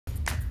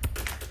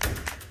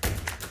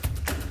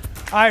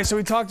All right, so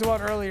we talked about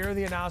earlier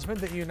the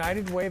announcement that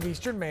United Way of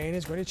Eastern Maine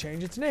is going to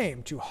change its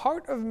name to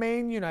Heart of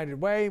Maine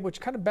United Way,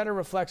 which kind of better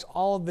reflects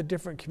all of the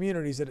different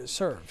communities that it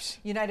serves.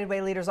 United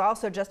Way leaders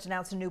also just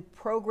announced a new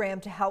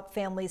program to help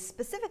families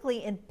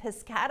specifically in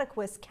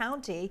Piscataquis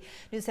County.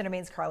 News Center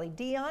Maine's Carly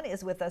Dion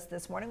is with us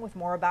this morning with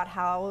more about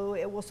how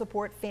it will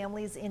support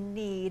families in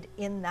need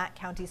in that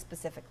county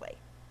specifically.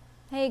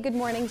 Hey, good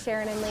morning,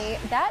 Sharon and Lee.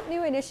 That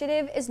new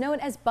initiative is known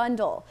as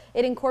Bundle.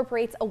 It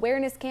incorporates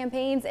awareness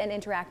campaigns and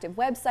interactive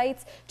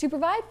websites to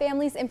provide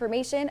families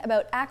information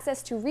about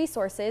access to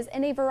resources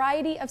and a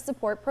variety of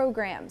support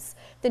programs.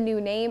 The new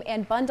name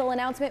and bundle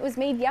announcement was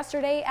made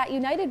yesterday at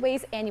United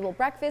Way's annual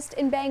breakfast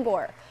in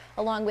Bangor.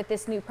 Along with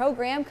this new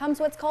program comes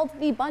what's called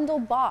the Bundle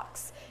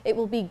Box. It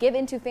will be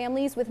given to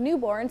families with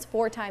newborns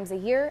 4 times a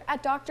year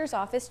at doctor's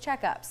office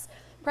checkups.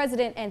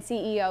 President and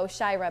CEO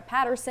Shira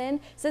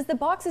Patterson says the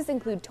boxes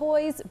include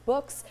toys,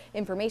 books,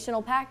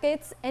 informational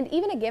packets, and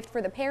even a gift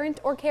for the parent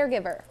or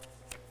caregiver.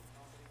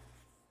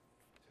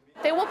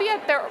 They will be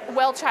at their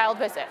well child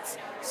visits.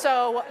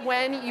 So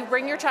when you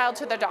bring your child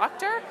to the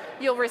doctor,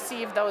 you'll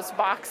receive those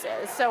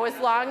boxes. So as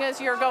long as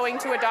you're going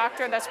to a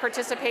doctor that's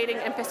participating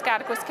in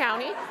Piscataquis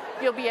County,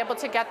 you'll be able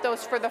to get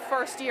those for the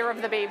first year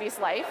of the baby's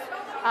life.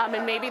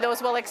 And maybe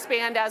those will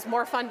expand as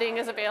more funding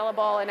is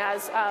available and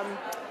as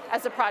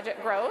the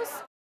project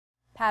grows.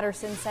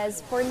 Patterson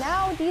says for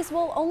now, these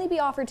will only be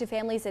offered to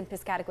families in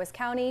Piscataquis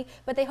County,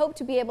 but they hope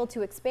to be able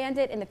to expand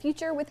it in the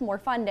future with more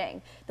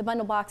funding. The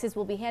bundle boxes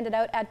will be handed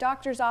out at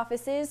doctors'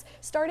 offices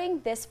starting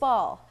this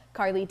fall.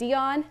 Carly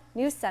Dion,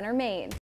 News Center, Maine.